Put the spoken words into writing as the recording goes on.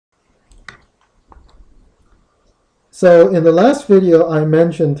So in the last video, I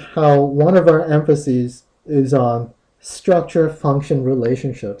mentioned how one of our emphases is on structure-function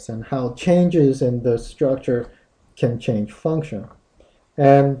relationships and how changes in the structure can change function.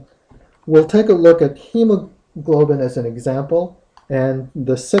 And we'll take a look at hemoglobin as an example and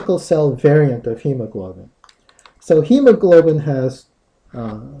the sickle cell variant of hemoglobin. So hemoglobin has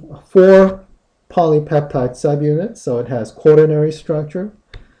 4 polypeptide subunits, so it has quaternary structure.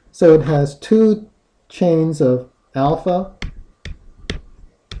 So it has 2 chains of alpha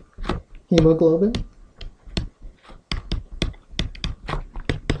hemoglobin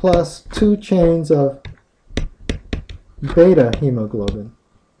plus 2 chains of beta hemoglobin.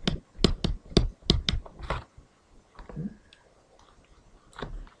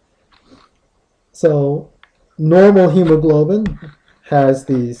 So normal hemoglobin has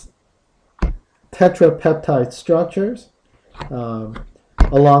these tetrapeptide structures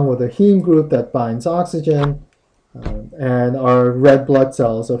along with a heme group that binds oxygen, and our red blood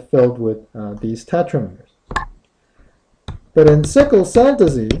cells are filled with these tetramers. But in sickle cell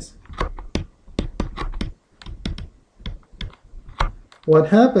disease, what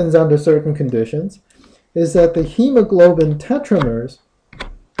happens under certain conditions is that the hemoglobin tetramers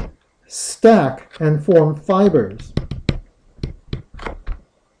stack and form fibers.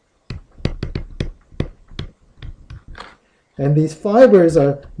 And these fibers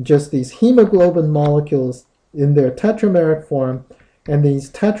are just these hemoglobin molecules in their tetrameric form, and these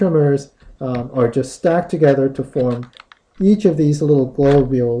tetramers are just stacked together to form each of these little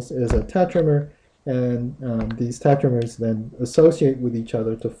globules is a tetramer, and these tetramers then associate with each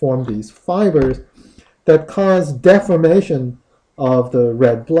other to form these fibers that cause deformation of the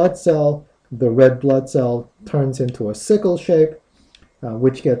red blood cell. The red blood cell turns into a sickle shape,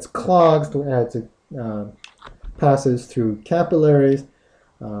 which gets clogged as it passes through capillaries.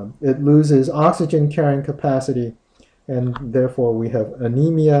 It loses oxygen carrying capacity, and therefore we have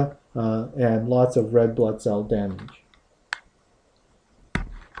anemia and lots of red blood cell damage.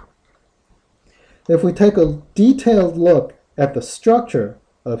 If we take a detailed look at the structure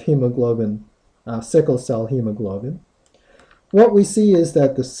of hemoglobin, sickle cell hemoglobin, what we see is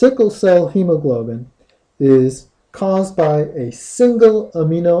that the sickle cell hemoglobin is caused by a single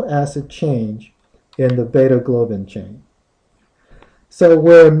amino acid change in the beta globin chain. So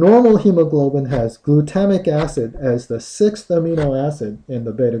where normal hemoglobin has glutamic acid as the 6th amino acid in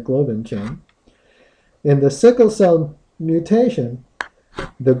the beta globin chain, in the sickle cell mutation,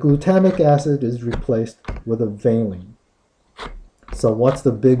 the glutamic acid is replaced with a valine. So what's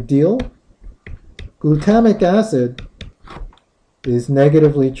the big deal? Glutamic acid is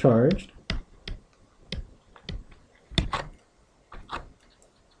negatively charged,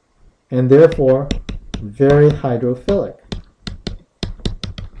 and therefore very hydrophilic.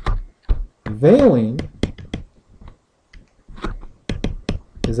 Valine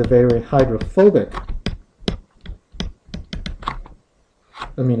is a very hydrophobic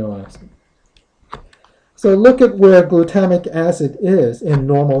amino acid. So look at where glutamic acid is in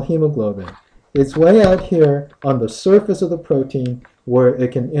normal hemoglobin. It's way out here on the surface of the protein where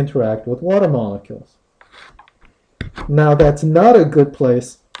it can interact with water molecules. Now that's not a good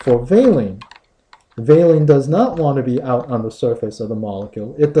place for valine. Valine does not want to be out on the surface of the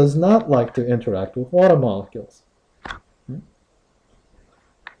molecule. It does not like to interact with water molecules.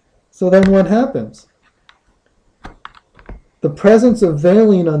 So then what happens? The presence of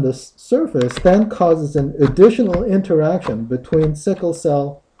valine on the surface then causes an additional interaction between sickle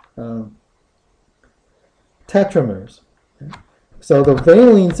cell tetramers. So the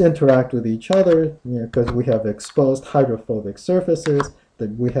valines interact with each other because we have exposed hydrophobic surfaces,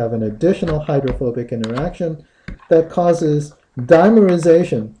 that we have an additional hydrophobic interaction that causes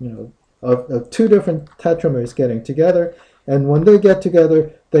dimerization of 2 different tetramers getting together, and when they get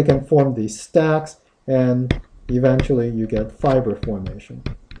together they can form these stacks, and eventually you get fiber formation.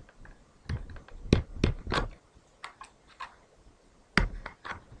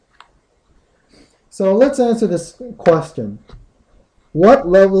 So let's answer this question. What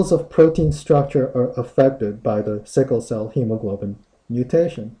levels of protein structure are affected by the sickle cell hemoglobin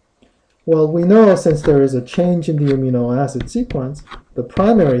mutation? Well, we know since there is a change in the amino acid sequence, the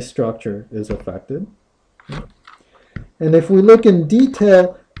primary structure is affected. And if we look in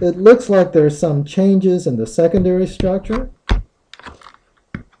detail, it looks like there are some changes in the secondary structure.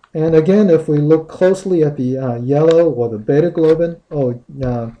 And again, if we look closely at the yellow or the beta globin,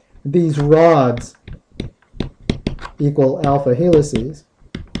 these rods equal alpha helices.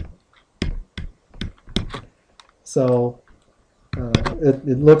 So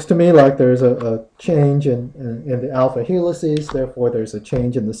it looks to me like there's a change in the alpha helices, therefore there's a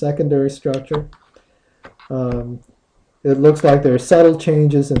change in the secondary structure. it looks like there are subtle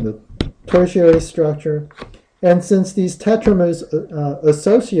changes in the tertiary structure. And since these tetramers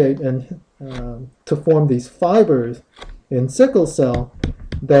associate and to form these fibers in sickle cell,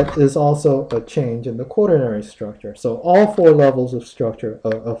 that is also a change in the quaternary structure. So all four levels of structure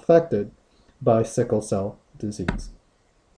are affected by sickle cell disease.